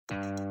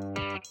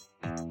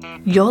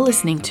You're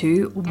listening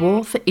to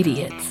War for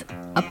Idiots,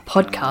 a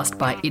podcast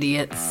by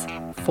idiots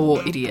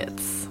for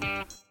idiots.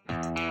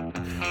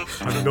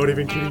 I'm not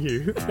even kidding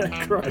you.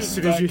 That cry As is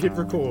soon as back. you hit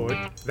record,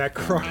 that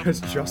cry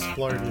has just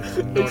flown in.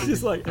 I'm not It's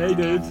just like, hey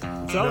dudes,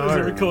 what's up? Is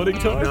it recording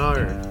time? No,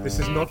 this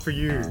is not for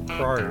you,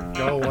 Crow.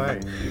 Go away.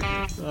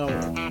 Oh,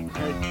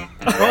 hey.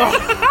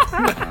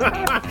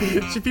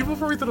 See, people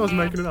probably thought I was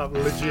making it up.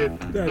 Legit,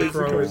 That the is the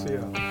Crow Crow. is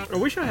here. I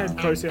wish I had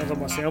crow sounds on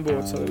my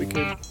soundboard so that we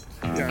could,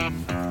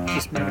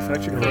 just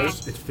manufacture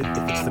crows. If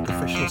it's the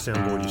professional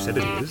soundboard you said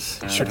it is,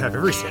 it should have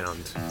every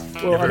sound.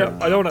 Well,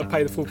 I don't want to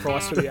pay the full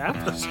price for the app.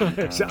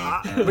 So,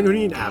 when you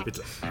need an app, it's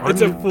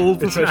It's a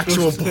full it's an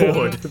professional actual sound.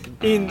 board.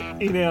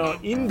 in our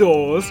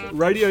indoors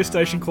radio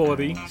station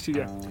quality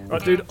studio.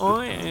 Right, dude,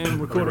 I am Ready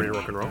recording. to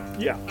rock and roll?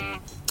 Yeah.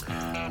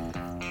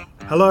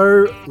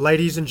 Hello,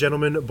 ladies and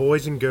gentlemen,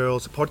 boys and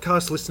girls,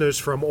 podcast listeners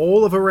from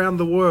all of around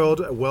the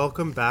world.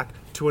 Welcome back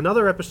to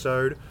another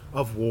episode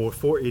of War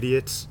for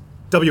Idiots,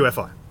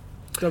 WFI.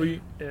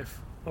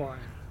 WFI.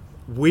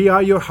 We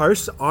are your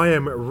hosts. I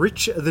am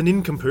Rich the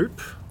Nincompoop.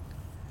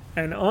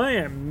 And I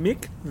am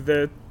Mick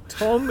the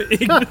Tom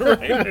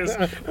Ignoramus.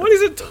 What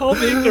is a Tom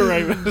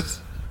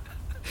Ignoramus?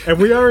 And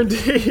we are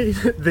indeed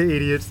the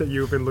idiots that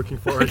you have been looking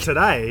for. And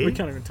today, We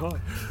can't even type.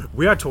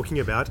 we are talking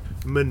about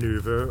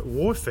manoeuvre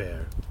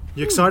warfare.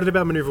 You excited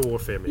about manoeuvre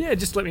warfare, Mick? Yeah,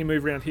 just let me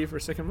move around here for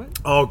a second, mate.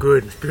 Oh,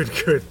 good.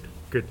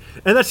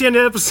 And that's the end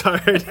of the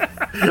episode.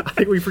 I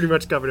think we pretty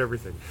much covered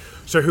everything.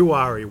 So who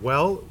are we?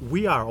 Well,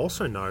 we are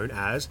also known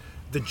as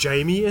the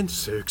Jamie and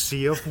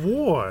Cersei of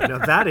war. Now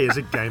that is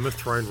a Game of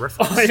Thrones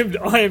reference.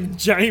 I am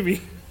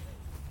Jamie.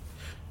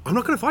 I'm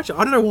not going to fight you.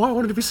 I don't know why I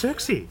wanted to be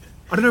Cersei.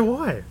 I don't know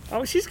why.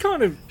 Oh, she's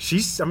kind of...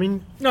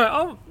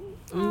 No,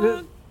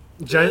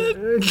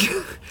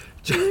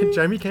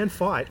 Jamie can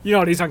fight. You know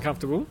what is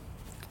uncomfortable?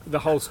 The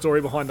whole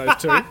story behind those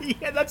two.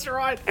 Yeah, that's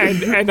right.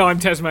 and I'm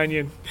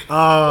Tasmanian.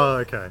 Oh,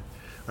 okay.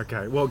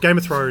 Okay. Well, Game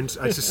of Thrones,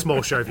 it's a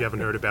small show if you haven't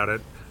heard about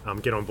it.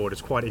 Get on board.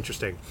 It's quite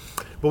interesting.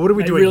 But what are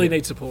we They doing really here?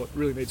 need support.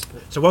 Really need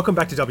support. So welcome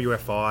back to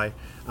WFI.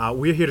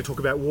 We're here to talk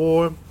about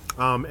war,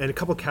 and a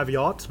couple of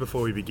caveats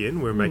before we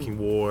begin. We're making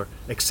war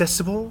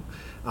accessible.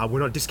 We're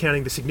not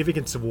discounting the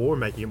significance of war and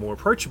making it more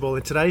approachable.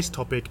 And today's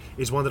topic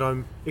is one that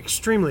I'm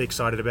extremely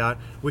excited about,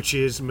 which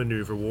is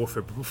manoeuvre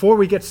warfare. But before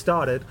we get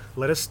started,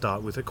 let us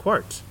start with a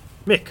quote.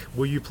 Mick,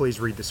 will you please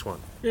read this one?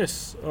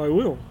 Yes, I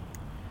will.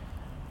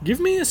 Give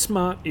me a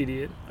smart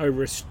idiot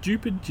over a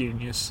stupid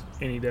genius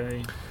any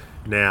day.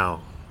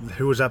 Now,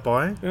 who was that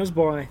by? That was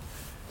by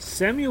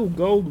Samuel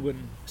Goldwyn.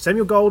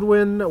 Samuel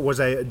Goldwyn was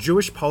a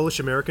Jewish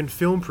Polish-American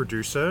film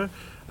producer.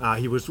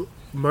 He was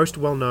most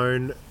well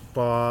known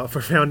for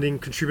founding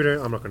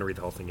contributor. I'm not going to read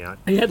the whole thing out.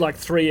 He had like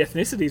 3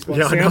 ethnicities by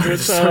Yeah, I the sound know, of it.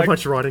 there's so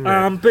much writing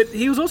there. But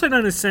he was also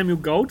known as Samuel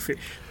Goldfish.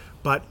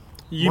 But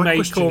You my may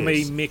question call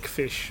me is- Mick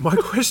Fish. My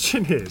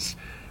question is,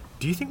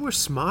 do you think we're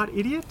smart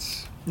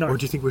idiots? No. Or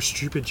do you think we're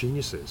stupid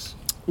geniuses?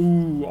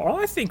 Ooh,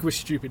 I think we're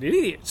stupid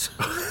idiots.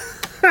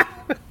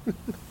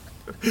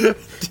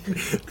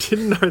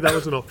 Didn't know that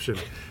was an option.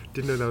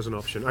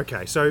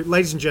 Okay, so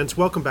ladies and gents,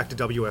 welcome back to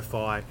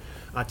WFI.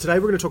 Today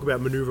we're going to talk about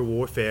manoeuvre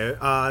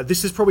warfare.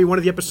 This is probably one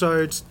of the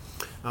episodes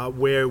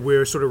where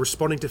we're sort of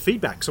responding to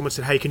feedback. Someone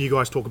said, hey, can you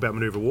guys talk about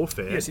manoeuvre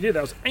warfare? Yes, he did.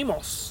 That was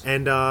Amos.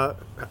 And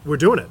we're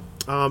doing it.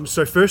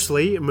 So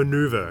firstly,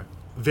 manoeuvre.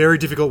 Very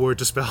difficult word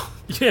to spell.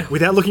 Yeah.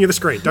 Without looking at the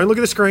screen. Don't look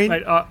at the screen.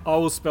 Mate, I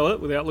will spell it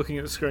without looking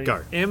at the screen.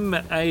 Go.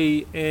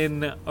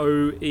 Manoeuvre.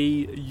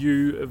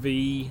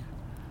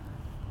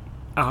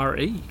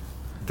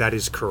 That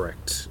is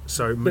correct.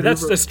 So, But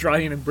that's manoeuvre-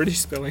 Australian and British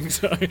spelling,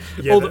 so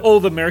Yeah, all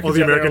the Americans, all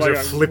the out there Americans are, are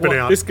like, flipping "What?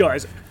 out." This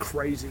guy's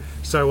crazy.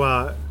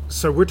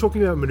 So we're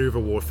talking about manoeuvre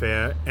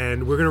warfare,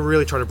 and we're going to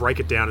really try to break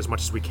it down as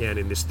much as we can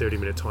in this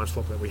 30-minute time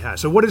slot that we have.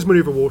 So what is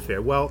manoeuvre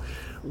warfare? Well,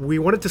 we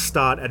wanted to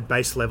start at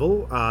base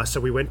level, so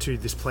we went to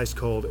this place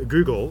called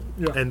Google,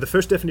 Yeah. and the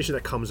first definition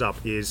that comes up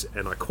is,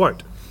 and I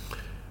quote,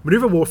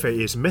 manoeuvre warfare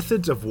is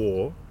methods of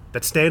war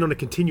that stand on a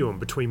continuum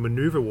between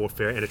manoeuvre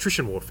warfare and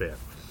attrition warfare.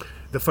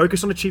 The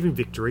focus on achieving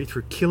victory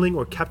through killing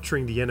or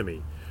capturing the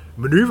enemy.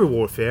 Manoeuvre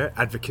warfare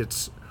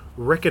advocates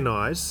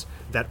recognize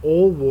that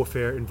all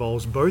warfare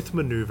involves both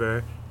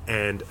manoeuvre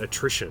and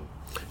attrition.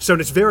 So in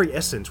its very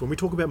essence, when we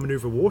talk about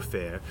manoeuvre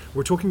warfare,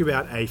 we're talking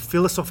about a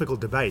philosophical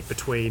debate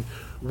between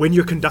when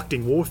you're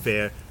conducting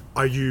warfare,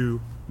 are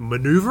you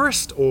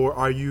maneuverist or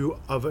are you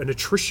of an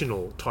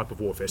attritional type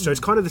of warfare? So it's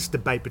kind of this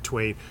debate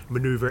between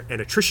manoeuvre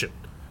and attrition.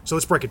 So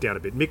let's break it down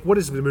a bit. Mick, what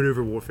does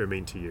manoeuvre warfare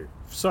mean to you?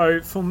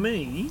 So for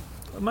me,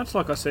 much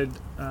like I said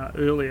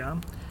earlier,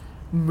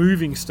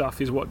 moving stuff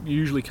is what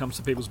usually comes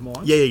to people's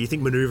minds. Yeah, you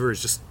think manoeuvre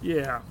is just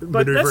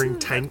But manoeuvring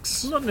that's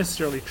tanks? not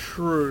necessarily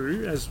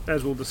true, as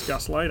we'll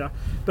discuss later.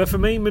 But for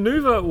me,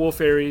 manoeuvre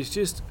warfare is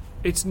just,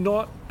 it's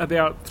not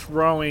about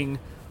throwing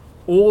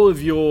all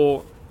of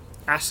your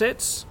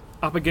assets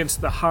up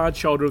against the hard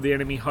shoulder of the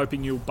enemy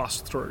hoping you'll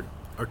bust through.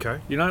 Okay.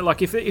 You know,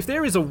 like if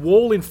there is a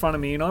wall in front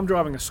of me and I'm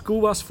driving a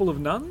school bus full of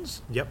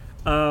nuns, Yep.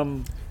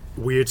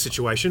 Weird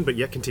situation, but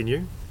yeah,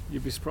 continue.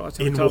 You'd be surprised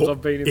how In many times war-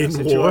 I've been in in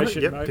that war,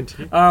 situation, yep, mate.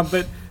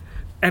 continue.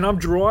 And I'm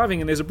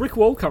driving, and there's a brick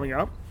wall coming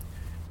up.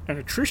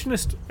 An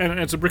attritionist, and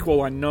it's a brick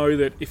wall. I know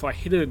that if I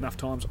hit it enough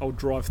times, I'll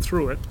drive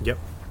through it. Yep.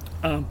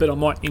 But I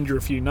might injure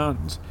a few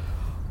nuns.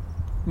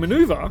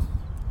 Manoeuvre,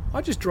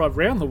 I just drive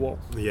round the wall.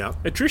 Yeah.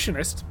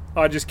 Attritionist,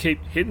 I just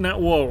keep hitting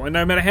that wall, and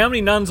no matter how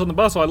many nuns on the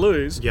bus I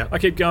lose, Yeah. I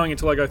keep going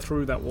until I go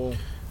through that wall.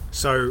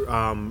 So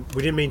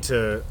we didn't mean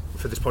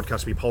for this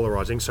podcast to be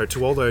polarising. So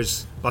to all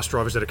those bus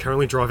drivers that are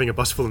currently driving a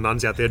bus full of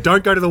nuns out there,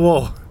 don't go to the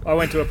wall. I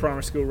went to a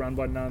primary school run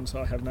by nuns,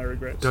 so I have no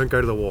regrets. Don't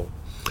go to the wall.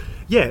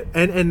 Yeah,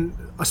 and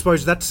I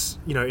suppose that's,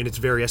 in its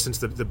very essence,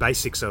 the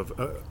basics of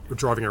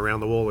driving around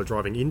the wall or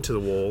driving into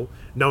the wall,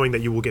 knowing that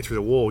you will get through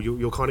the wall.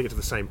 You'll kind of get to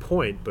the same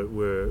point, but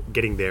we're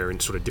getting there in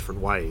sort of different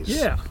ways.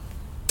 Yeah.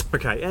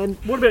 Okay, and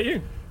What about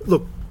you?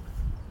 look,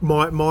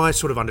 my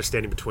sort of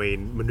understanding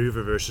between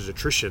manoeuvre versus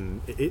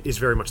attrition is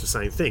very much the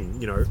same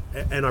thing,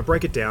 and I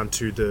break it down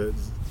to the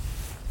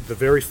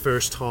very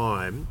first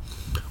time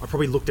I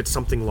probably looked at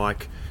something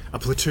like a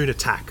platoon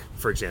attack,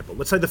 for example.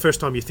 Let's say the first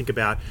time you think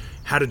about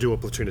how to do a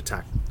platoon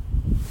attack,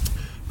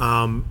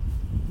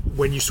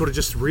 when you sort of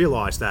just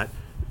realise that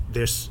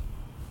there's...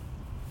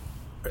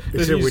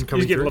 Is there wind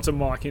coming You get through? lots of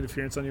mic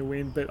interference on your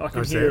wind, but I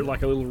can is hear there? it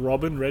like a little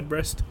robin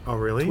redbreast Oh,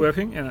 really?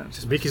 twerping, and it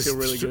just makes me feel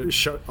really good.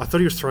 I thought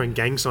he was throwing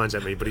gang signs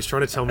at me, but he's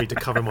trying to tell me to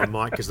cover my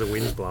mic because the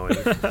wind's blowing.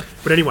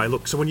 But anyway,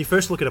 look, so when you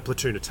first look at a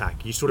platoon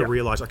attack, you sort of Yeah.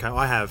 realise, okay,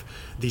 I have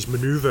these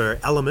manoeuvre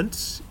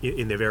elements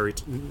in their very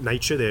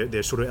nature.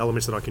 They're sort of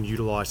elements that I can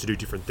utilise to do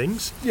different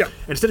things. Yeah.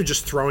 And instead of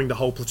just throwing the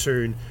whole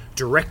platoon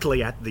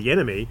directly at the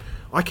enemy,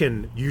 I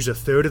can use a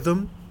third of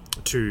them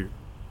to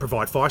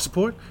provide fire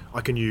support.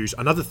 I can use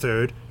another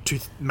third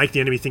to make the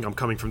enemy think I'm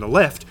coming from the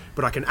left,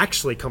 but I can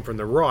actually come from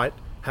the right,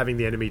 having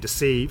the enemy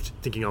deceived,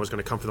 thinking I was going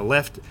to come from the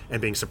left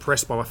and being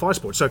suppressed by my fire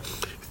support. So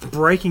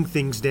breaking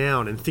things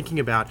down and thinking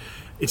about,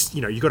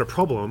 you've got a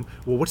problem,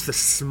 well, what's the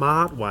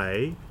smart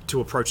way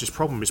to approach this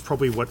problem is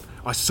probably what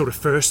I sort of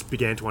first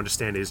began to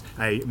understand is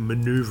a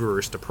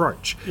maneuverist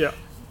approach. Yeah.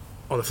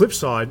 On the flip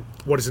side,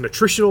 what is an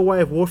attritional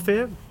way of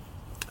warfare?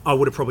 I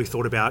would have probably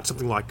thought about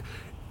something like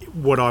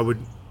what I would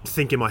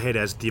think in my head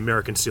as the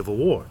American Civil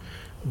War.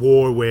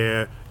 War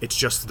where it's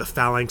just the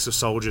phalanx of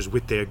soldiers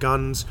with their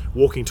guns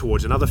walking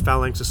towards another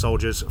phalanx of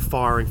soldiers,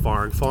 firing,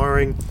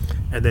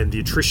 and then the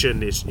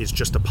attrition is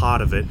just a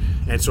part of it,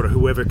 and sort of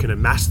whoever can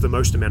amass the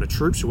most amount of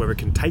troops, whoever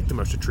can take the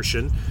most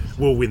attrition,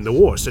 will win the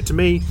war. So to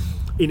me,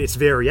 in its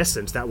very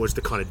essence, that was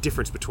the kind of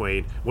difference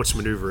between what's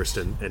maneuverist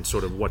and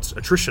sort of what's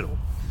attritional.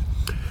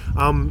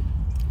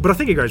 But I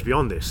think it goes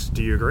beyond this.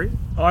 Do you agree?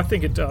 I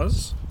think it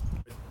does.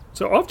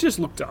 So I've just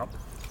looked up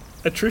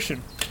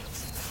attrition,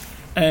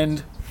 and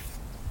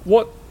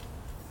what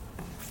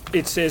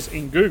it says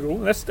in Google,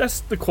 that's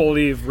the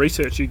quality of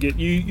research you get.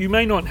 You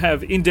may not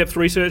have in-depth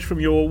research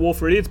from your War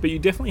for Idiots, but you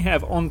definitely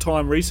have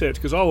on-time research,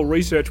 because I will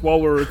research while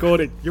we're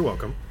recording. You're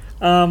welcome.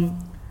 No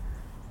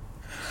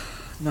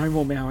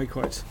more Maui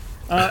quotes.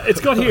 It's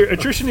got here,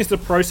 attrition is the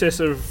process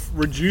of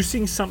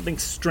reducing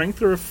something's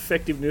strength or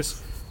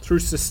effectiveness through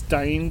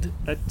sustained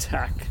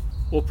attack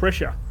or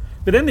pressure.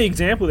 But then the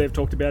example they've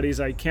talked about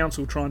is a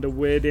council trying to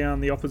wear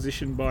down the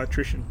opposition by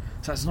attrition.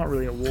 So it's not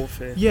really a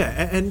warfare. Yeah,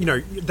 and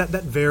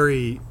that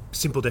very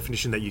simple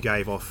definition that you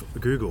gave off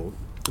Google,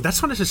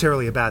 that's not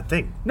necessarily a bad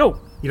thing. No.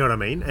 You know what I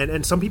mean?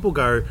 And some people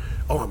go,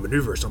 oh, I'm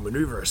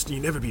maneuverist.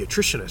 You never be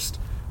attritionist.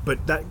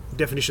 But that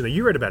definition that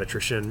you read about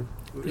attrition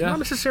is not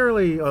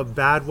necessarily a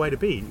bad way to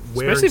be.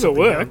 Especially if it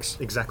works.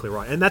 Exactly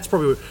right. And that's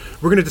probably,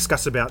 we're going to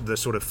discuss about the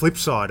sort of flip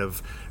side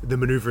of the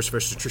maneuverist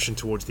versus attrition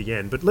towards the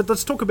end. But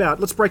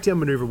let's break down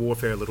maneuver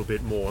warfare a little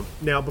bit more.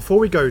 Now, before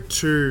we go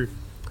too...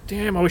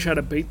 Damn, I wish I had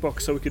a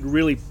beatbox so we could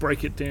really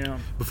break it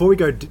down. Before we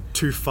go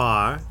too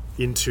far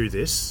into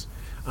this,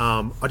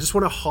 I just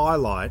want to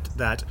highlight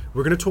that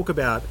we're going to talk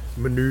about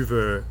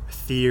manoeuvre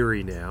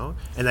theory now,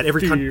 and that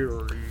every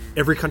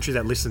country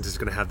that listens is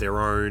going to have their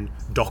own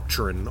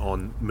doctrine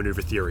on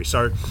manoeuvre theory.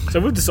 So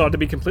we've decided to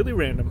be completely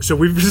random. So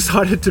we've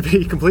decided to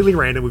be completely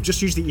random. We've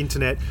just used the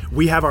internet.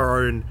 We have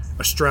our own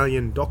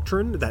Australian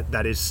doctrine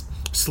that is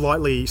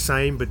slightly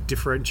same but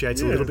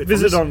differentiates a little bit.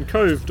 Visit on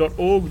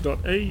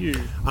cove.org.au.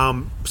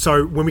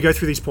 So when we go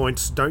through these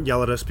points, don't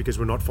yell at us because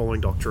we're not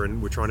following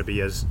doctrine. We're trying to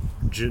be as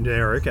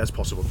generic as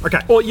possible.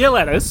 Okay. Or yell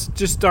at us,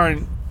 just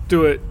don't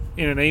do it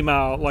in an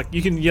email. Like,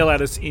 you can yell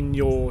at us in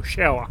your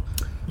shower.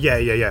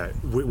 Yeah.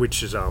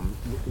 Which is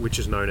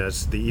known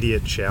as the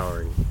idiot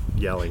showering,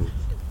 yelling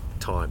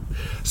time.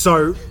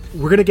 So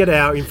we're going to get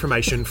our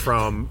information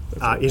from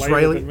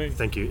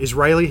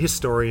Israeli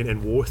historian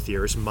and war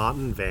theorist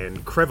Martin van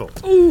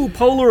Creveld. Ooh,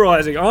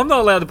 polarising. I'm not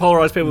allowed to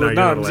polarise people with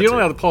nuns. You're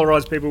not allowed to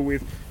polarise people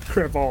with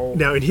Creveld.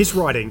 Now, in his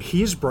writing, he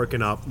has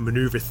broken up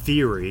manoeuvre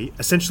theory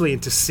essentially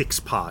into 6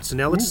 parts. And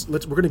now we're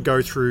going to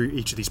go through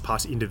each of these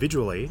parts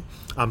individually.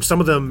 Some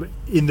of them,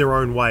 in their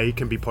own way,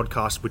 can be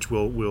podcasts, which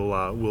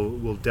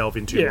we'll delve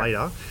into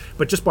later.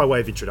 But just by way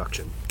of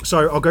introduction,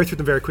 so I'll go through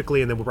them very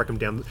quickly, and then we'll break them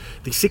down.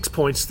 The 6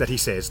 points that he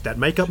says that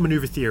make up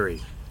manoeuvre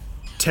theory: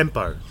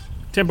 tempo,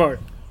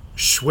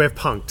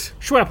 Schwerpunkt,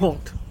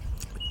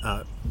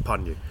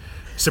 Pardon you.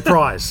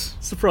 Surprise.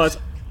 Surprise.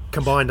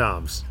 Combined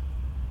arms.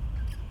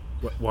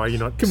 Why are you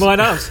not...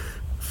 Combined arms.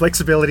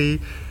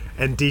 Flexibility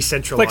and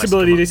decentralized.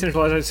 Flexibility,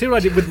 decentralization. See what I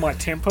did with my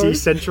tempo?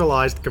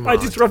 Decentralized command.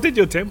 I disrupted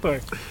your tempo.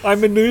 I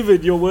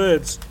maneuvered your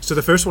words. So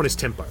the first one is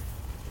tempo.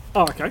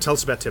 Oh, okay. Tell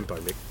us about tempo,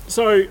 Mick.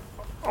 So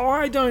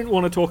I don't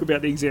want to talk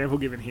about the example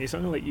given here, so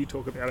I'm going to let you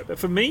talk about it. But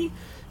for me,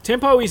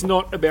 tempo is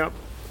not about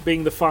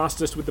being the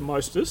fastest with the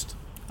mostest,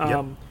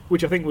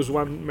 which I think was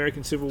one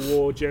American Civil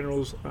War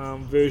general's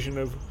version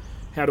of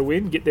how to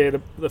win, get there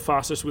the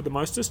fastest with the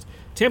mostest.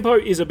 Tempo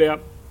is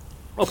about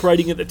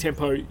operating at the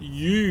tempo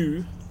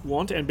you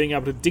want and being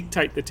able to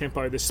dictate the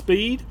tempo, the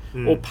speed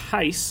or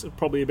pace,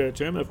 probably a better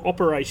term, of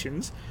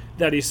operations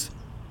that is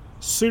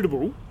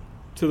suitable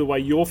to the way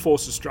your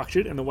force is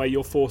structured and the way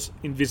your force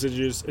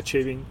envisages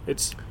achieving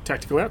its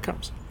tactical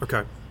outcomes.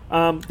 Okay.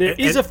 There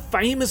is a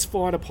famous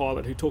fighter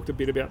pilot who talked a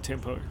bit about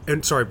tempo.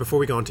 And sorry, before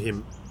we go on to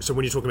him, so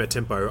when you're talking about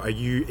tempo,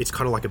 it's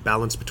kind of like a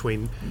balance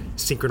between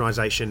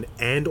synchronization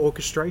and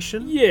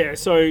orchestration? Yeah,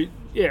 so,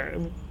 yeah,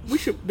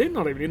 they're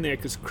not even in there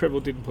because Crevel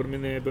didn't put them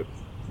in there, but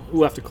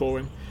we'll have to call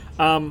him.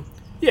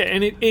 Yeah,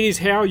 and it is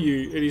how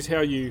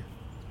you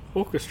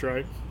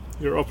orchestrate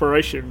your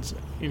operations,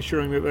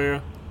 ensuring that they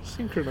are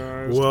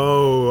synchronized.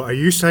 Whoa, are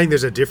you saying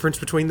there's a difference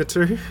between the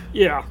two?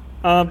 Yeah,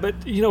 but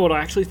you know what I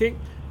actually think?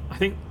 I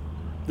think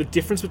the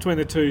difference between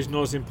the two is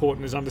not as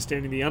important as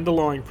understanding the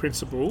underlying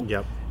principle.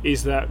 Yep.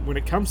 Is that when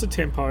it comes to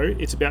tempo,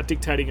 it's about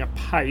dictating a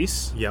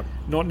pace, Yep.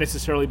 not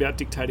necessarily about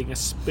dictating a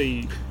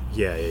speed.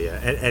 Yeah.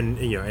 And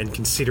you know, and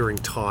considering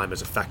time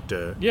as a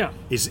factor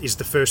is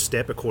the first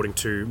step, according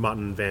to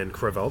Martin van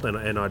Creveld,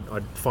 and I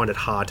find it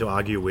hard to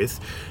argue with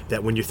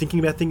that when you're thinking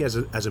about things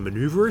as a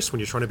maneuverist, when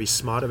you're trying to be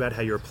smart about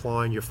how you're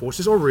applying your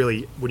forces, or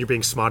really when you're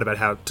being smart about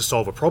how to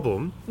solve a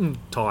problem,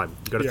 time.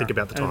 You've got to think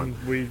about the time.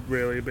 And we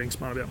rarely are being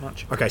smart about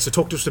much. Okay, so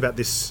talk to us about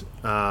this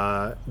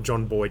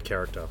John Boyd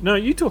character. No,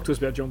 you talk to us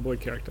about John Boyd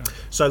character.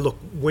 So look,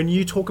 when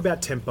you talk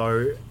about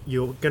tempo,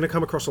 you're going to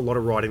come across a lot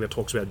of writing that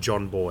talks about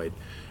John Boyd.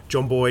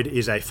 John Boyd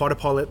is a fighter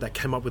pilot that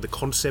came up with the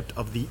concept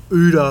of the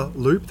OODA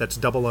loop. That's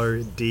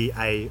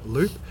OODA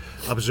loop.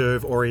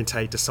 Observe,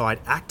 orientate, decide,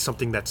 act.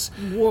 Something that's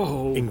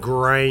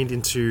ingrained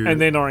into...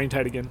 And then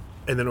orientate again.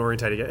 And then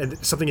orientate again.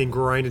 And something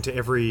ingrained into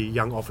every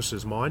young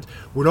officer's mind.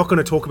 We're not going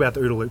to talk about the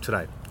OODA loop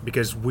today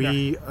because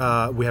we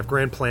have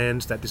grand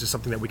plans that this is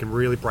something that we can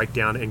really break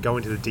down and go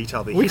into the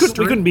detail of the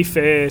history. We couldn't be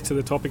fair to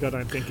the topic, I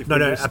don't think. No,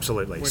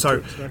 absolutely.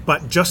 So,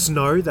 but just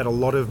know that a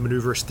lot of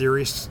maneuverist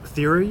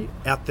theory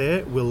out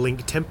there will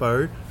link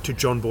tempo to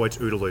John Boyd's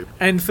OODA loop.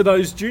 And for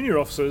those junior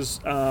officers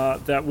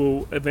that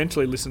will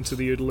eventually listen to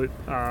the OODA loop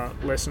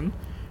lesson?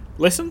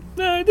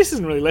 No, this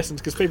isn't really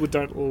lessons because people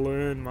don't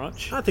learn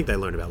much. I think they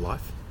learn about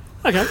life.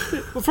 Okay,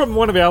 from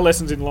one of our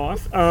lessons in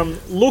life,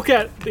 look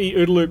at the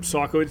OODA loop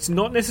cycle. It's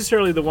not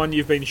necessarily the one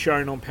you've been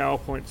shown on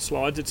PowerPoint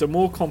slides. It's a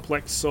more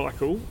complex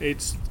cycle.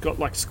 It's got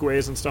like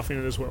squares and stuff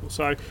in it as well.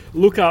 So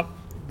look up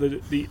the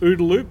OODA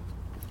loop,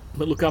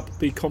 but look up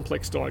the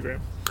complex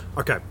diagram.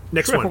 Okay,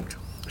 next one.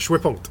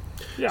 Schwerpunkt.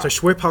 Yeah. So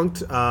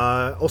Schwerpunkt,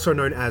 also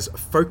known as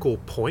focal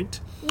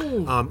point,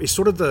 is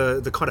sort of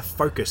the kind of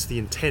focus, the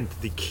intent,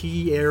 the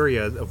key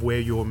area of where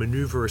your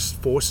maneuverist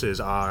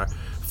forces are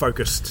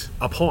focused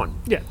upon.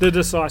 Yeah, the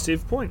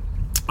decisive point.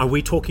 Are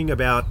we talking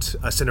about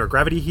a center of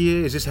gravity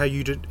here? Is this how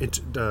you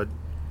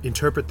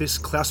interpret this?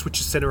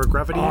 Clausewitz center of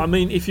gravity? I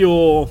mean, if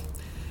your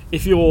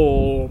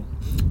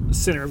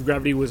center of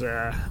gravity was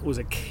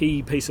a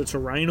key piece of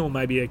terrain or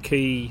maybe a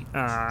key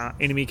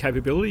enemy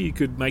capability, you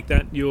could make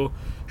that your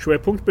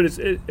Schwerpunkt. But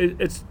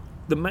it's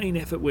the main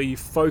effort where you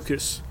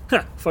focus.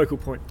 Focal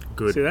point.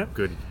 Good. See that?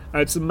 Good.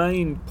 It's the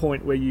main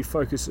point where you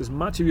focus as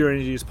much of your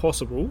energy as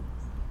possible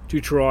to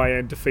try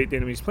and defeat the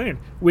enemy's plan,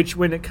 which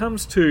when it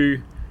comes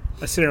to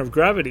a center of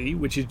gravity,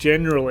 which is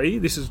generally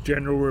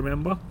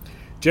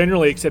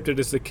accepted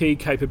as the key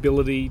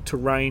capability,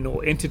 terrain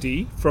or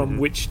entity from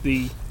which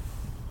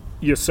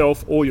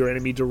yourself or your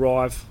enemy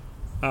derive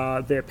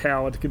their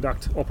power to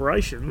conduct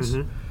operations,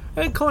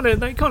 they kind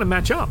of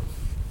match up.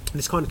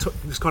 This kind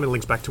of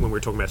links back to when we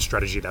were talking about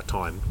strategy at that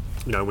time.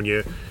 You know, when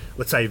you're,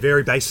 let's say,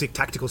 very basic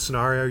tactical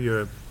scenario,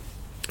 you're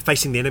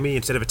facing the enemy.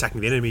 Instead of attacking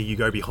the enemy, you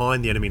go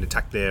behind the enemy and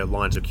attack their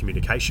lines of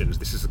communications.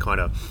 This is the kind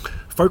of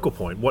focal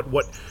point.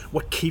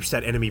 What keeps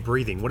that enemy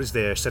breathing? What is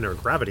their center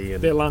of gravity?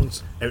 And their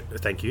lungs.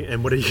 Thank you.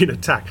 And what are you going to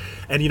attack?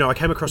 And you know, I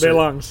came across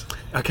lungs.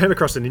 I came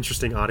across an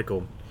interesting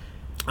article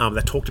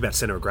that talked about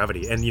center of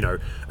gravity. And you know,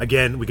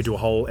 again, we could do a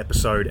whole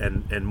episode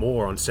and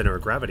more on center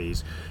of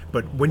gravities.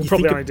 But when you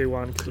probably only do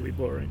one because it'll be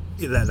boring.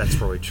 That's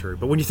probably true.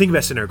 But when you think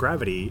about center of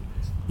gravity,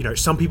 you know,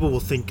 some people will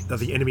think of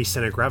the enemy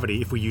center of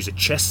gravity, if we use a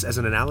chess as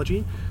an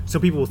analogy,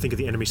 some people will think of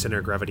the enemy center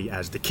of gravity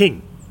as the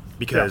king,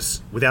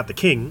 because without the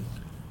king,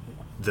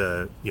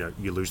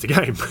 you lose the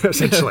game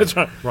essentially.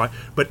 That's right.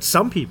 But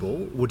some people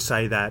would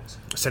say that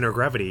center of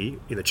gravity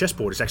in the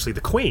chessboard is actually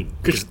the queen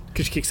because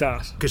she kicks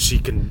ass, because she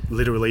can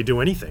literally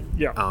do anything.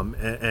 Yeah.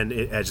 And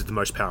it as the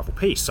most powerful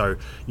piece. So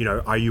you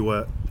know, are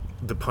you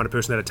the kind of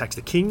person that attacks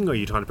the king, or are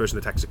you the kind of person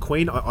that attacks the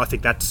queen? I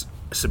think that's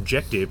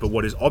subjective, but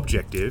what is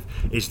objective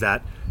is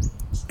that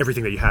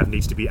everything that you have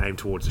needs to be aimed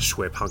towards a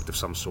Schwerpunkt of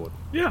some sort.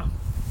 Yeah.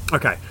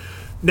 Okay.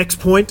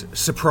 Next point,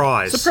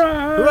 surprise.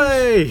 Surprise!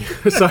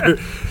 Hooray! So,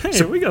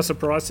 Hey, we got a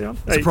surprise sound.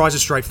 Hey. surprise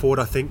is straightforward,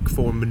 I think,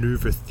 for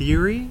Manoeuvre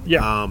Theory.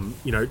 Yeah.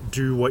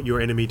 Do what your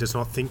enemy does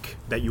not think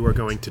that you are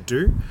going to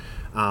do.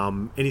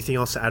 Anything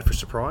else to add for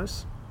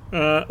surprise?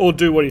 Or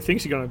do what he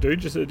thinks you're going to do,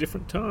 just at a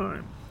different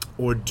time.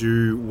 Or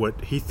do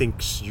what he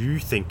thinks you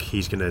think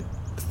he's going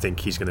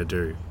to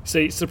do.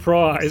 See,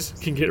 surprise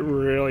can get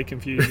really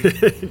confusing.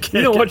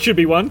 You know what should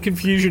be one?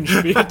 Confusion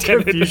should be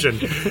attended. Confusion.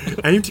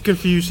 Aim to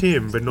confuse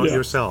him, but not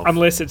yourself.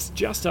 Unless it's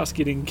just us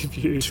getting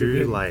confused.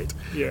 Too late.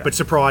 Yeah. But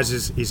surprise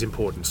is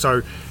important.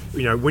 So,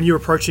 when you're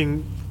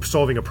approaching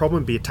solving a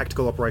problem, be it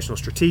tactical, operational,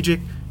 strategic,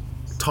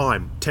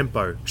 time,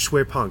 tempo,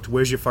 Schwerpunkt,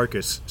 where's your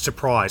focus,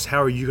 surprise,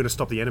 how are you going to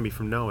stop the enemy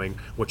from knowing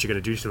what you're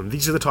going to do to them?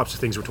 These are the types of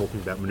things we're talking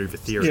about, Manoeuvre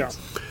Theory. Yeah.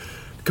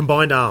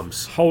 Combined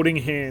arms. Holding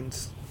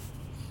hands.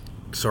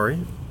 Sorry?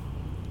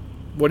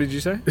 What did you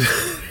say?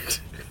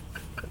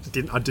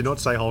 I did not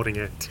say holding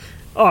it.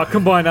 Oh,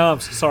 combined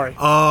arms. Sorry.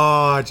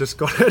 Oh, I just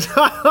got it.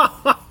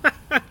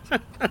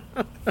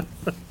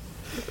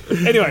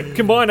 Anyway,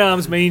 combined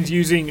arms means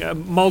using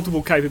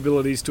multiple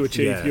capabilities to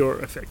achieve your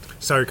effect.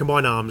 So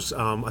combined arms,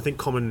 I think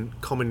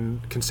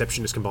common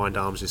conception is combined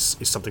arms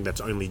is something that's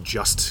only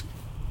just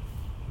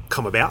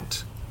come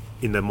about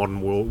in the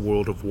modern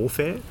world of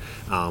warfare.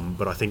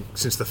 But I think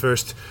since the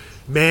first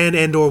man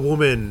and or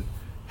woman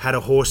had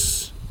a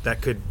horse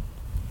that could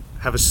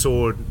have a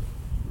sword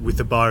with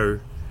a bow,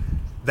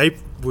 they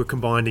were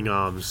combining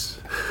arms.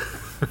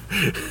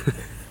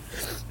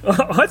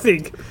 I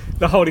think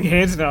the holding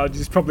hands analogy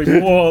is probably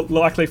more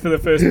likely for the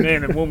first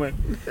man and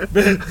woman.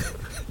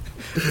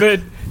 But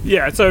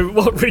yeah, so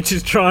what Rich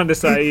is trying to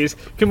say is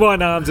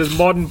combined arms is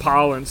modern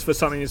parlance for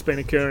something that's been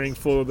occurring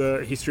for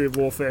the history of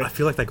warfare. I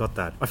feel like they got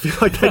that.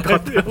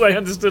 They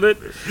understood it.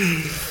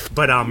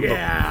 But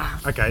Yeah.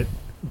 look, okay,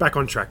 back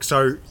on track.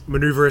 So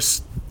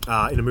manoeuvrist,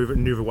 in a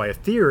maneuver way of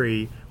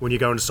theory, when you're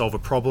going to solve a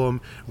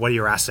problem, what are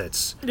your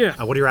assets? Yeah.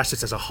 What are your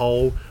assets as a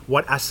whole?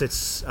 What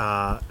assets'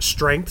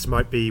 strengths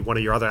might be one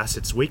of your other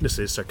assets'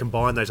 weaknesses? So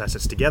combine those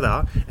assets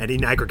together, and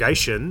in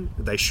aggregation,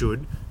 they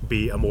should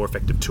be a more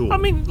effective tool. I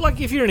mean,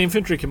 like, if you're an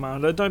infantry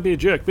commander, don't be a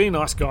jerk. Be a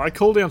nice guy.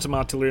 Call down some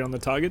artillery on the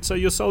target so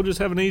your soldiers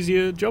have an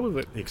easier job of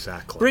it.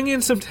 Exactly. Bring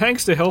in some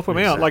tanks to help them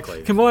out. Exactly.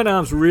 Like, combined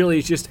arms really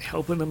is just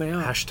helping them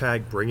out.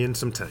 Hashtag bring in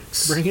some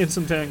tanks. Bring in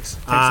some tanks.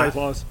 Tank safe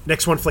lives.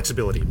 Next one,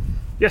 flexibility.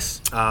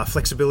 Yes.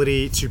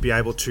 Flexibility to be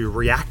able to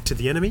react to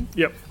the enemy.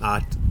 Yep.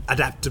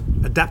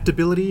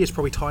 Adaptability is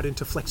probably tied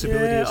into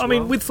flexibility as well. I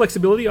mean, with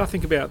flexibility, I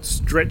think about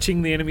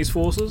stretching the enemy's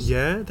forces.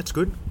 Yeah, that's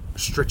good.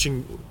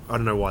 Stretching, I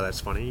don't know why that's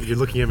funny. You're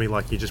looking at me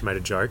like you just made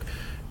a joke.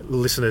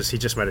 Listeners, he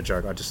just made a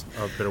joke. I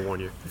better warn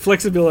you.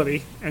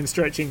 Flexibility and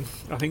stretching,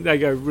 I think they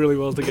go really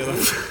well together.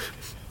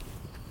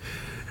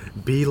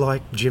 Be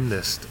like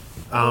gymnast.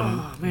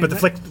 But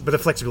the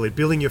flexibility,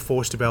 building your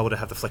force to be able to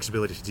have the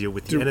flexibility to deal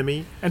with the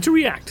enemy. And to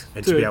react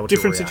And to to be able to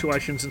different react.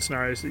 situations and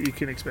scenarios that you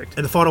can expect.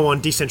 And the final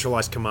one,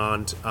 decentralized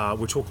command.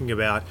 We're talking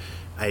about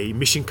a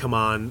mission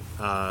command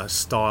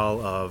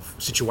style of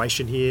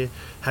situation here,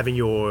 having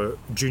your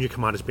junior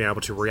commanders be able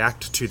to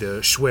react to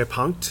the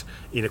Schwerpunkt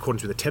in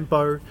accordance with the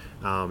tempo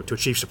to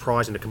achieve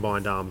surprise in a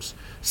combined arms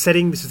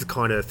setting. This is the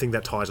kind of thing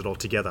that ties it all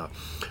together.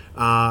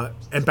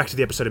 And back to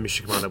the episode of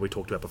Mission Command that we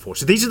talked about before.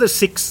 So these are the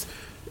 6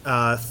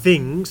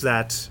 things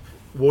that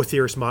war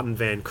theorist Martin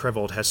van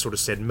Creveld has sort of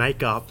said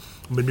make up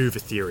maneuver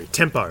theory.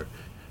 Tempo,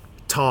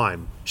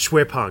 time,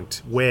 Schwerpunkt,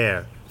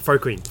 where,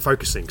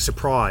 focusing,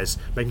 surprise,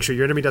 making sure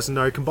your enemy doesn't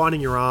know,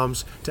 combining your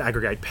arms to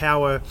aggregate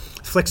power,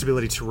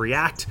 flexibility to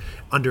react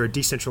under a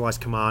decentralized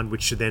command,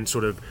 which should then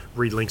sort of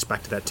relinks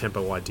back to that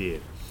tempo idea.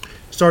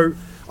 So,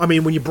 I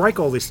mean, when you break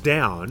all this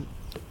down,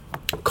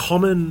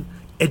 common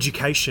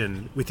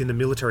education within the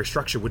military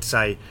structure would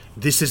say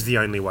this is the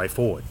only way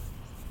forward.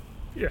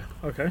 Yeah,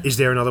 okay. Is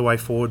there another way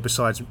forward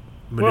besides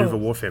maneuver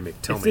warfare, Mick?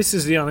 Tell If me. this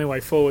is the only way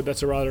forward,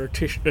 that's a rather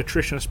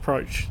attritionist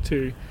approach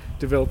to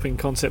developing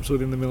concepts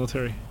within the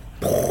military.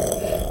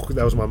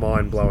 That was my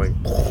mind blowing.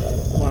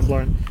 Mind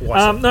blown. Why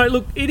so? No,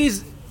 look, it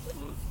is,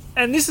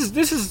 and this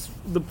is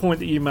the point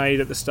that you made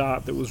at the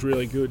start that was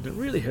really good. And it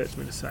really hurts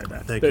me to say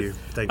that. Thank you.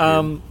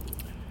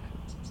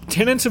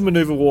 Tenets of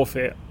maneuver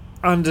warfare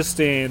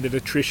understand that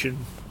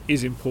attrition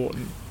is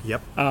important.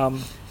 Yep.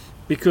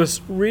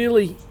 Because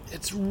really,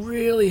 it's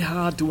really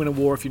hard to win a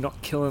war if you're not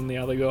killing the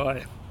other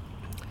guy.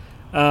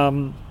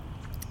 And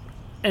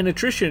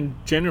attrition,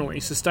 generally,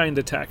 sustained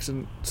attacks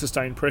and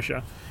sustained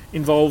pressure,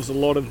 involves a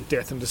lot of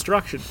death and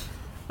destruction.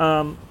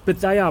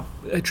 But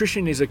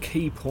attrition is a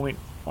key point,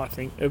 I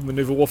think, of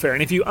maneuver warfare.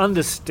 And if you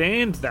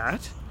understand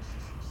that,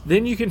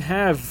 then you can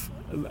have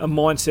a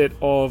mindset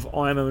of,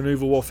 I am a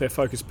maneuver warfare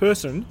focused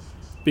person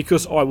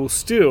because I will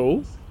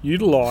still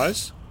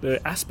utilise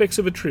the aspects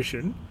of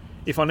attrition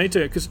if I need to.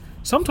 Because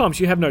sometimes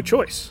you have no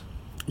choice.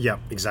 Yeah,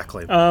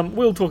 exactly.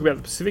 We'll talk about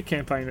the Pacific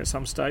campaign at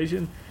some stage,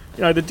 and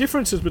the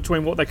differences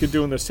between what they could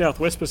do in the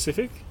Southwest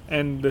Pacific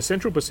and the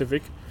Central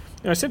Pacific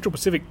Central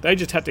Pacific, they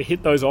just had to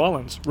hit those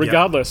islands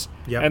regardless,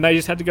 Yep. and they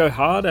just had to go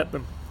hard at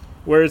them.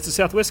 Whereas the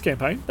Southwest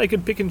campaign, they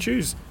could pick and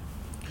choose.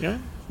 Let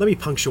me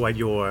punctuate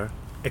your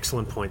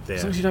excellent point there.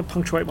 As long as you don't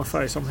punctuate my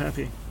face, I'm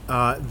happy.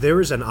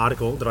 There is an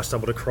article that I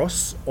stumbled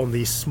across on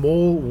the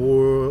Small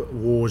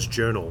Wars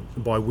Journal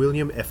by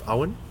William F.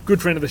 Owen,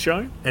 Good friend of the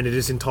show. and it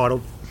is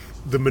entitled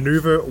 "The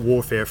Manoeuvre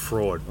Warfare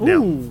Fraud."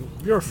 Ooh,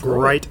 you're a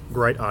fraud.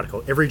 Great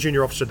article. Every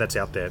junior officer that's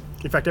out there,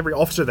 in fact, every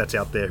officer that's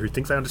out there who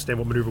thinks they understand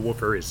what manoeuvre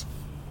warfare is,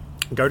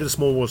 go to the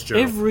Small Wars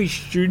Journal. Every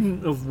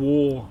student of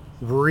war.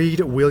 Read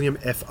William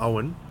F.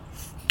 Owen,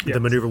 Yep. The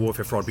Manoeuvre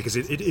Warfare Fraud, because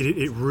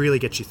it really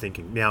gets you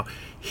thinking. Now,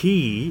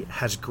 he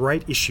has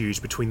great issues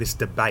between this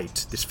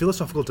debate, this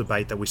philosophical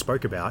debate that we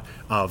spoke about,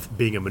 of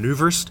being a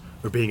maneuverist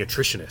or being a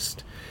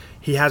attritionist.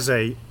 He has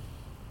a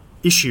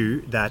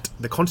issue that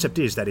the concept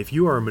is that if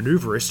you are a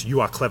maneuverist, you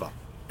are clever.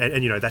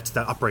 And that's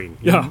the upbringing.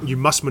 You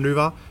must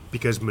maneuver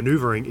because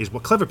maneuvering is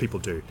what clever people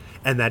do.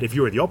 And that if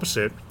you are the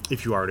opposite,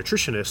 if you are an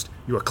attritionist,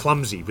 you are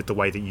clumsy with the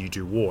way that you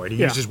do war. And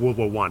he uses World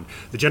War One.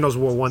 The generals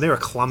of World War One, they were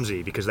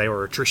clumsy because they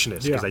were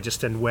attritionists, because they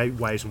just send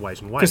ways and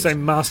ways and ways. Because they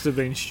must have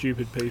been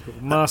stupid people.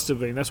 Must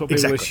have been. That's what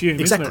people assume,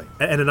 Exactly.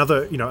 isn't it? And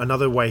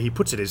another way he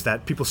puts it is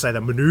that people say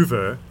that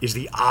maneuver is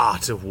the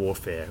art of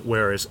warfare,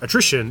 whereas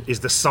attrition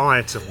is the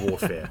science of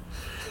warfare.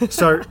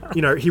 So,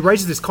 he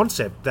raises this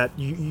concept that,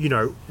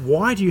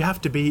 why do you have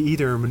to be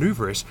either a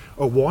maneuverist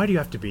or why do you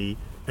have to be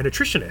an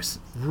attritionist?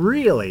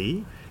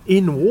 Really,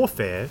 in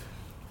warfare,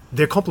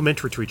 they're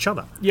complementary to each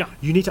other. Yeah.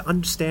 You need to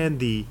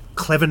understand the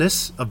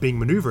cleverness of being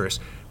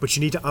maneuverist, but you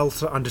need to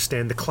also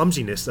understand the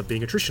clumsiness of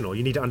being attritional.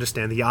 You need to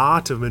understand the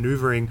art of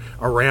maneuvering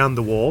around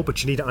the wall,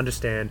 but you need to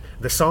understand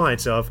the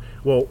science of,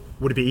 well,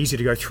 would it be easier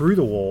to go through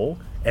the wall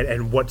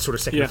and what sort of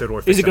second or third order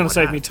effects Is it going to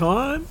that might save have?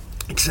 me time?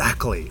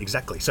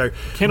 Exactly. So,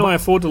 Can I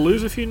afford to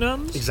lose a few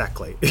nuns?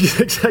 Exactly.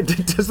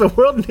 Does the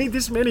world need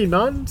this many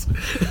nuns?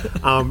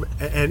 And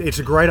it's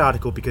a great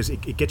article because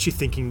it gets you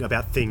thinking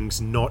about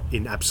things not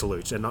in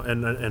absolutes. And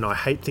I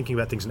hate thinking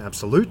about things in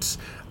absolutes.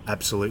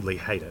 Absolutely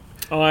hate it.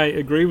 I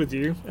agree with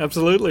you.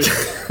 Absolutely.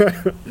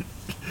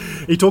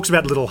 He talks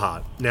about Little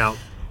Heart. Now,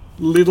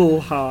 Little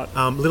Heart.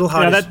 Little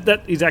Heart is...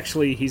 that is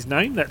actually his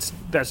name. That's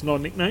not a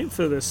nickname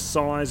for the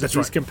size of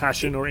his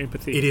compassion or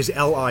empathy. It is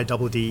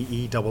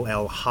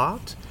Liddell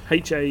Heart.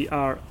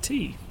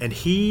 H-A-R-T. And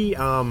he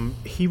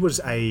was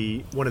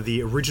one of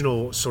the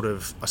original sort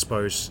of, I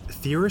suppose,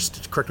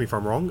 theorists, correct me if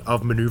I'm wrong,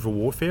 of manoeuvre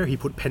warfare. He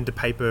put pen to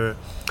paper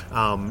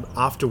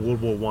after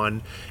World War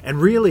One,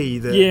 and really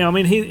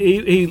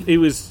he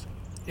was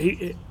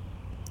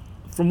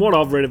from what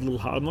I've read of Little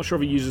Heart, I'm not sure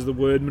if he uses the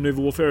word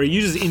manoeuvre warfare. He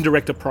uses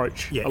indirect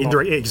approach. Yeah,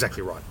 indirect.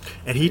 Exactly right.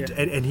 And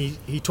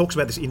he talks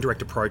about this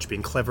indirect approach,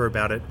 being clever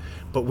about it.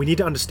 But we need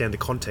to understand the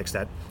context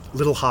that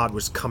Little Heart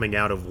was coming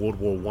out of World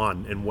War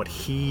One, and what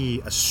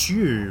he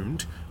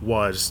assumed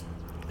was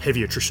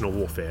heavy attritional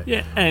warfare.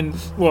 Yeah, and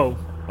well,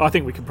 I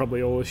think we could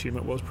probably all assume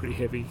it was pretty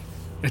heavy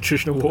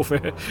attritional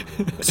warfare.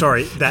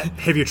 Sorry, that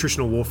heavy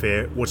attritional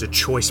warfare was a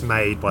choice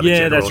made by the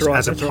generals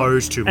as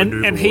opposed to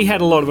manoeuvre and he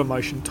had a lot of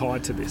emotion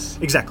tied to this.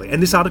 Exactly.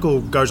 And this article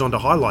goes on to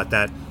highlight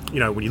that,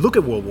 when you look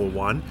at World War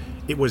One,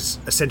 it was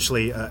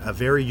essentially a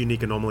very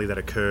unique anomaly that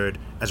occurred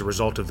as a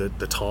result of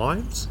the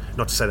times.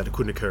 Not to say that it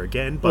couldn't occur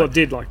again, but... Well, it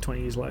did like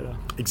 20 years later.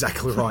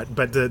 Exactly right.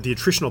 But the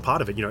attritional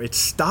part of it, it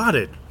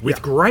started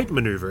with great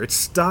manoeuvre. It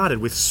started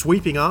with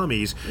sweeping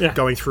armies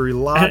going through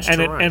large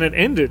terrain. And it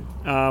ended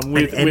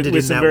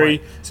with some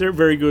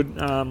very good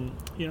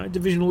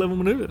divisional level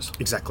manoeuvres.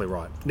 Exactly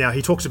right. Now,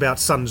 he talks about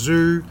Sun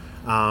Tzu...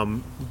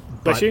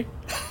 Bless you.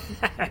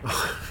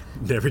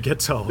 Never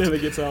gets old. Never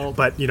gets old.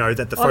 But,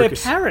 that the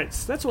focus... they're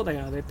parrots. That's what they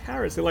are. They're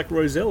parrots. They're like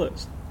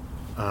rosellas.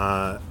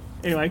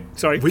 Anyway,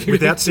 sorry.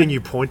 Without seeing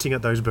you pointing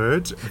at those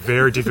birds,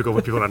 very difficult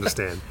for people to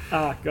understand.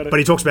 Got it. But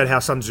he talks about how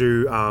Sun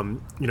Tzu,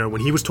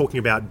 when he was talking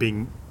about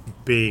being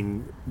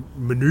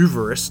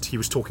maneuverist, he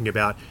was talking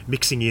about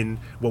mixing in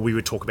what we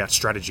would talk about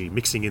strategy,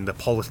 mixing in the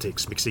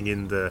politics, mixing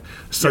in the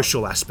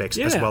social aspects,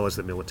 as well as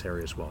the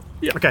military as well.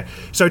 Yeah. Okay,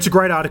 so it's a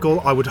great article.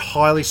 I would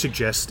highly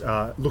suggest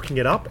looking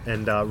it up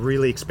and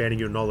really expanding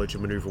your knowledge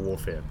of manoeuvre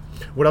warfare.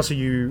 What else are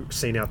you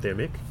seeing out there,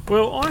 Mick?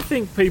 Well, I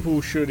think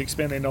people should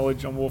expand their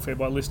knowledge on warfare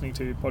by listening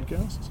to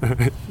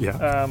podcasts.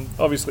 Yeah.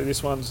 Obviously,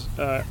 this one's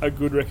a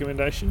good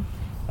recommendation.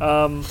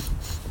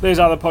 There's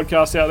other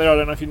podcasts out there. I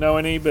don't know if you know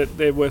any, but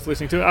they're worth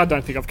listening to. I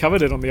don't think I've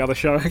covered it on the other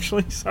show,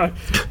 actually, so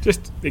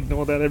just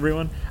ignore that,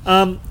 everyone.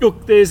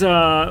 Look, there's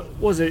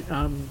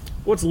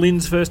what's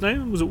Lynn's first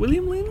name? Was it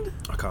William Lynn?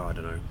 I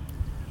don't know.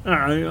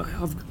 I don't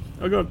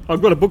know.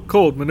 I've got a book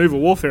called Manoeuvre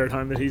Warfare at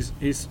home that he's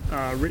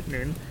written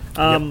in.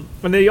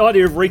 And the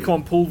idea of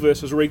recon pull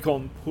versus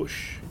recon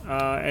push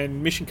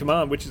and mission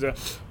command, which is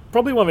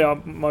probably one of our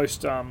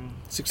most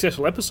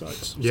successful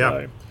episodes. Yeah.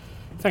 So,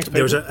 thanks, people.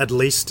 There was at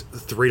least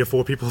 3 to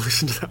 4 people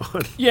listened to that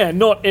one. Yeah,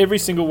 not every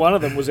single one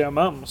of them was our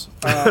mums.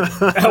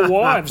 Our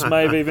wives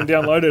may have even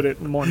downloaded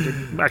it. Mine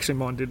didn't. Actually,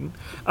 mine didn't.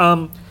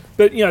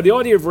 But, the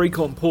idea of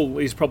recon pull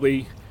is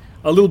probably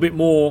a little bit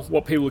more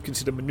what people would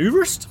consider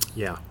maneuverist.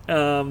 Yeah.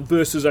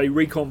 Versus a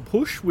recon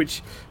push,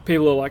 which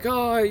people are like,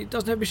 oh, it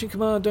doesn't have mission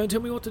command, don't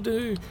tell me what to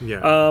do.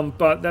 Yeah.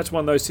 But that's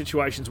one of those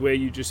situations where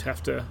you just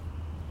have to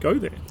go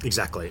there.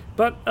 Exactly.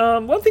 But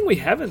one thing we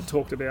haven't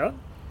talked about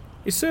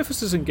is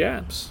surfaces and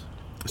gaps.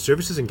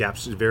 Surfaces and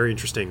gaps is very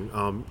interesting.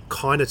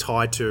 Kind of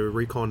tied to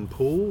recon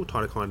pull,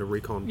 tied to kind of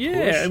recon push.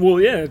 Yeah, well,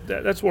 yeah,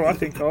 that's what I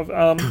think of.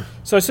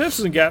 So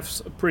surfaces and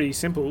gaps are pretty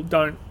simple.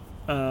 Don't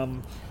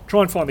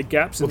try and find the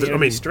gaps in the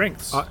enemy's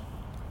strengths.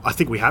 I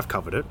think we have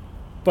covered it.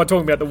 By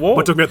talking about the wall.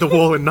 We're talking about the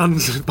wall and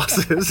nuns and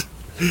buses.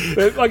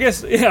 But I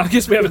guess we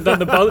haven't done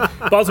the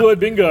buzzword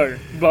bingo.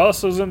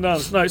 Buses and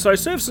nuns. No, so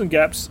surfaces and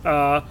gaps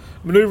are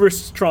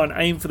manoeuvrists try and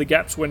aim for the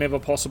gaps whenever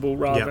possible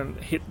rather than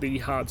hit the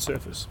hard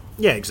surface.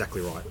 Yeah,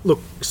 exactly right.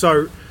 Look,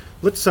 so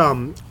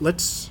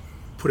let's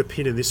put a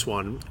pin in this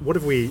one. What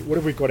have we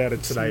got out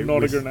of today? It's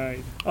not a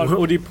grenade.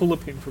 Or do you pull a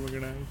pin from a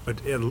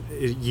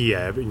grenade?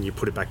 Yeah, and you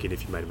put it back in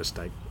if you made a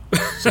mistake.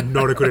 It's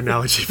not a good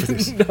analogy for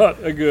this.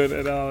 Not a good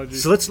analogy.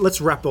 So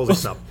let's wrap all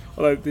this up.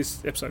 Although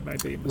this episode may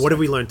be a mistake. What have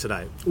we learned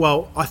today?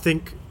 Well, I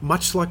think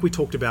much like we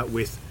talked about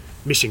with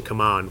Mission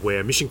Command,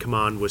 where Mission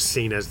Command was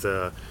seen as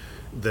the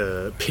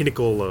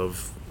pinnacle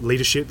of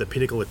leadership, the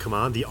pinnacle of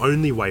command, the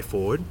only way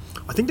forward.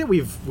 I think that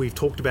we've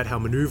talked about how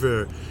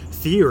Manoeuvre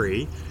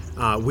Theory,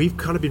 we've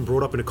kind of been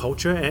brought up in a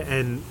culture,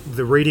 and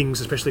the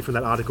readings, especially from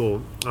that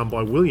article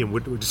by William,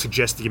 would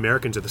suggest the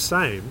Americans are the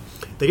same.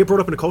 They get brought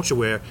up in a culture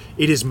where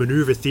it is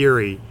Manoeuvre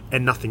Theory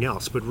and nothing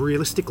else. But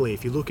realistically,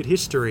 if you look at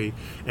history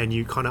and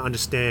you kind of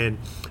understand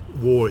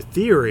war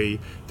theory,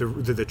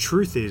 the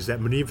truth is that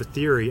Manoeuvre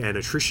Theory and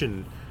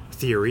attrition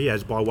theory,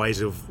 as by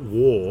ways of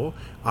war,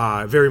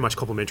 are very much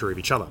complementary of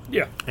each other.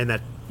 Yeah. And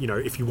that,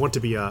 if you want to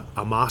be a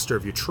master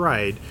of your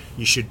trade,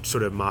 you should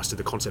sort of master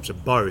the concepts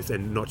of both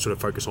and not sort of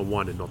focus on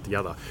one and not the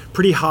other.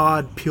 Pretty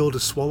hard pill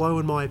to swallow,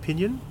 in my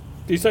opinion.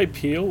 Do you say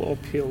peel or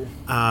pill?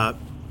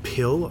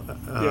 Pill.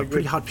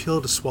 Pretty hard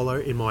pill to swallow,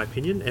 in my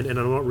opinion, and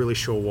I'm not really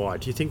sure why.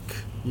 Do you think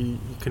you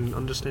can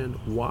understand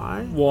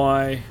why?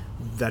 Why?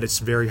 That it's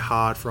very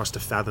hard for us to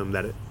fathom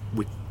that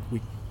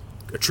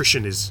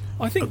attrition is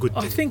a good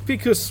thing. I think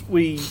because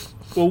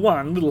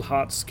Little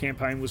Hearts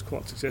campaign was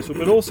quite successful,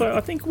 but also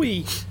I think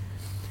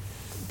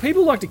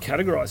people like to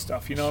categorise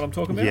stuff, you know what I'm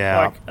talking about?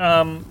 Yeah.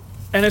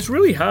 And it's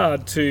really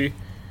hard to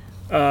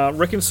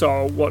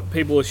reconcile what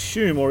people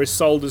assume or is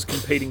sold as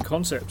competing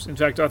concepts. In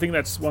fact, I think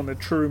that's one of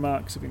the true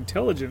marks of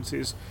intelligence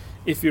is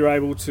if you're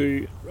able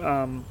to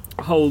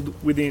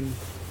hold within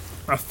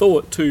a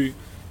thought to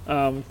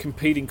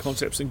competing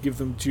concepts and give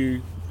them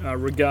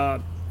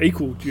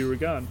equal due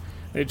regard.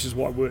 Which is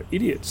why we're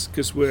idiots,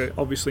 because we're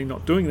obviously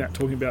not doing that,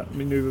 talking about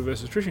manoeuvre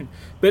versus attrition.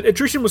 But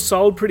attrition was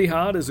sold pretty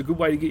hard as a good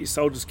way to get your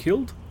soldiers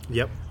killed.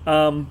 Yep.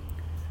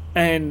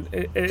 And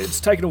it's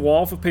taken a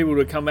while for people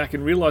to come back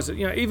and realise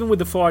that, even with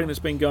the fighting that's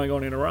been going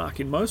on in Iraq,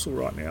 in Mosul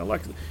right now,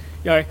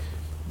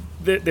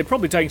 they're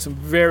probably taking some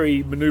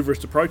very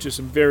manoeuvrist approaches,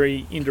 some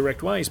very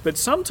indirect ways. But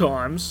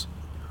sometimes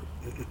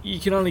you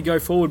can only go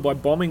forward by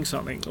bombing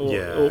something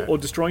or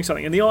destroying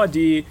something. And the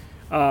idea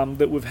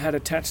that we've had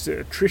attached to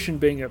attrition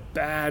being a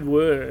bad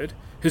word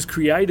has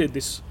created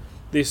this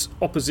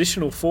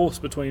oppositional force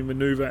between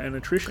manoeuvre and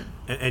attrition.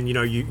 And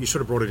you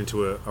sort of brought it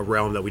into a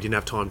realm that we didn't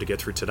have time to get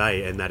through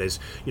today, and that is,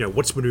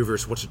 what's manoeuvre,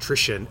 what's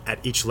attrition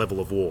at each level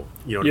of war.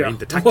 You know what I mean?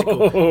 The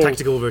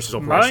tactical versus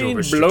operational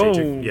versus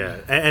strategic. Yeah,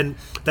 and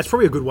that's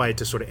probably a good way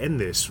to sort of end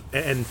this.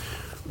 And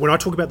when I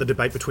talk about the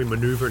debate between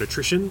manoeuvre and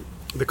attrition,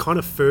 the kind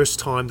of first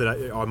time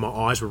that my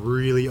eyes were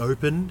really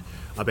opened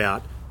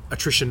about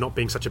attrition not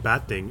being such a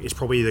bad thing is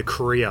probably the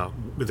Korea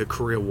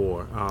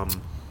War.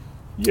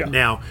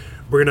 Now,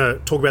 we're going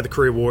to talk about the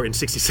Korea War in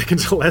 60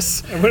 seconds or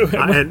less.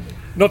 And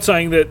not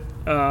saying that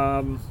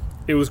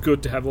it was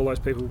good to have all those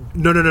people...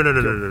 No.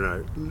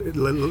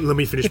 Let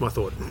me finish my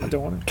thought. I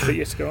don't want to. But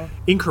yes, go on.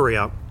 In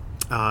Korea,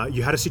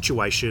 you had a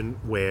situation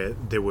where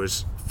there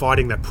was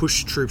fighting that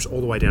pushed troops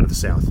all the way down to the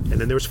south, and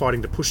then there was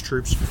fighting that pushed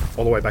troops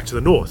all the way back to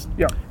the north.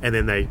 Yeah. And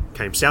then they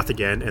came south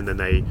again, and then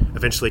they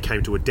eventually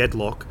came to a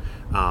deadlock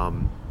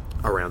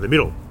around the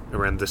middle,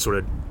 around the sort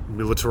of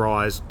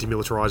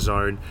demilitarized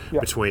zone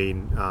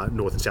between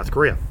North and South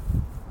Korea.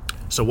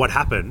 So what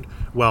happened?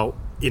 Well,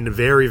 in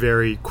very,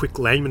 very quick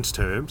layman's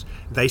terms,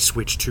 they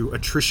switched to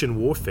attrition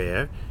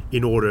warfare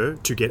in order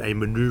to get a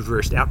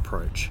maneuverist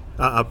approach.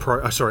 A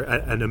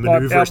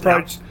maneuverist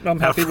approach. I'm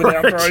happy with the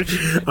approach.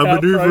 A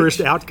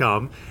maneuverist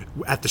outcome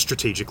at the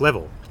strategic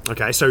level.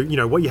 Okay, so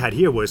what you had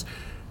here was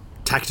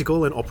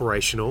tactical and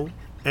operational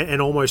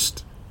and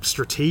almost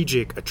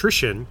strategic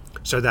attrition,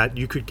 so that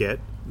you could get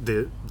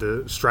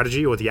the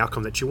strategy or the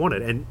outcome that you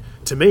wanted. And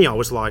to me, I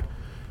was like,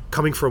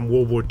 coming from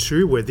World War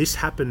II, where this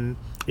happened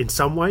in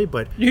some way,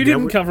 but... You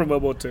didn't come from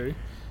World War II. You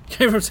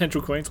came from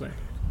Central Queensland.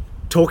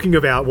 Talking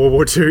about World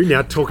War II,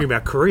 now talking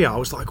about Korea, I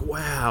was like,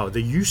 wow,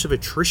 the use of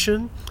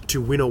attrition to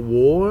win a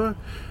war,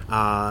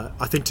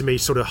 I think to me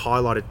sort of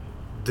highlighted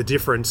the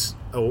difference,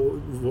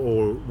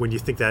 or when you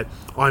think that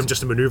I'm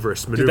just a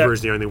maneuverist. Maneuver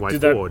is the only way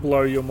forward. Did that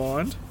blow your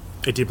mind?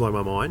 It did blow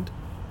my mind.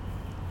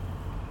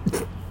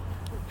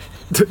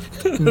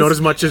 Not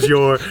as much as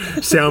your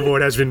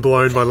soundboard has been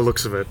blown by the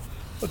looks of it.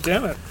 Oh,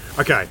 damn it.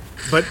 Okay,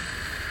 but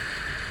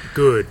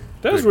good.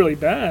 That was Good. really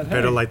bad.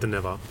 Better hey? late than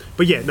never.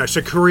 But yeah, no,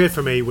 so Korea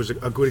for me was a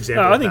good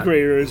example No, I of think that.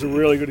 Korea is a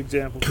really good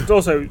example. It's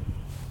also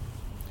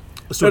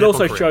Let's do it an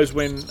also ep on Korea. shows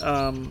when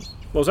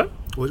what was that?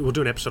 We'll do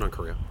an episode on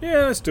Korea.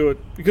 Yeah, let's do it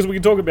because we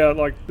can talk about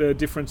like the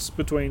difference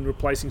between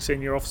replacing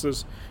senior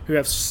officers who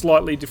have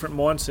slightly different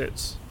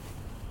mindsets.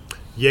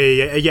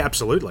 Yeah,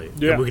 absolutely.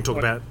 Yeah, And we can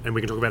talk like- about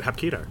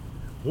Hapkido.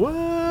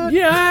 What?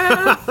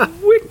 Yeah,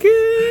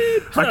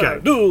 wicked. Okay.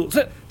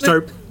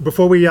 So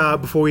before we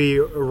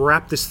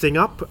wrap this thing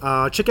up,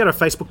 check out our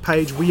Facebook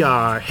page. We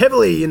are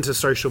heavily into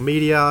social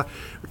media.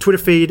 Twitter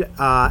feed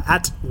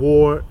at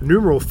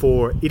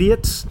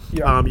war4idiots.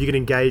 Yeah. You can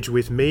engage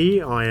with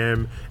me. I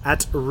am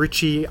at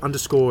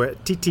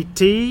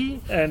Richie_TTT.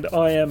 And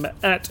I am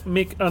at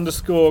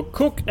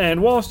Mick_Cook.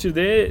 And whilst you're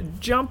there,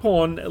 jump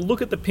on,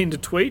 look at the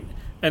pinned tweet,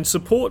 and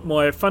support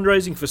my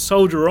fundraising for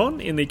Soldier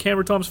On in the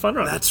Canberra Times Fun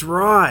Run. That's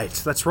right.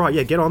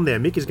 Yeah, get on there.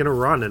 Mick is going to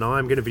run, and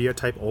I'm going to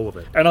videotape all of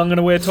it. And I'm going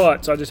to wear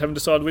tights. I just haven't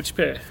decided which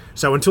pair.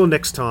 So until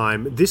next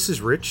time, this is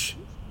Rich,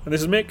 And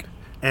this is Mick.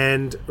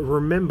 and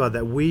remember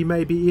that we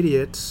may be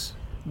idiots.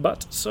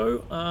 But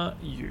so are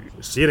you.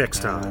 See you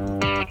next time.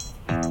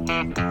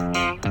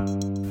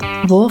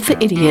 War for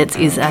Idiots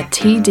is a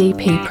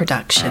TDP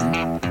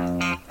production.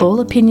 All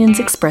opinions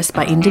expressed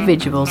by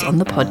individuals on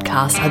the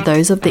podcast are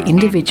those of the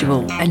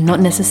individual and not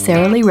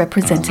necessarily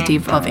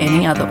representative of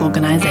any other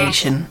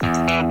organisation.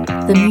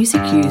 The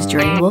music used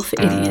during War for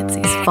Idiots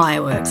is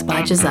Fireworks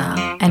by Jazar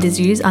and is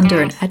used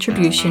under an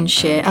Attribution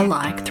Share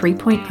Alike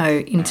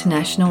 3.0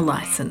 international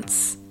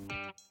licence.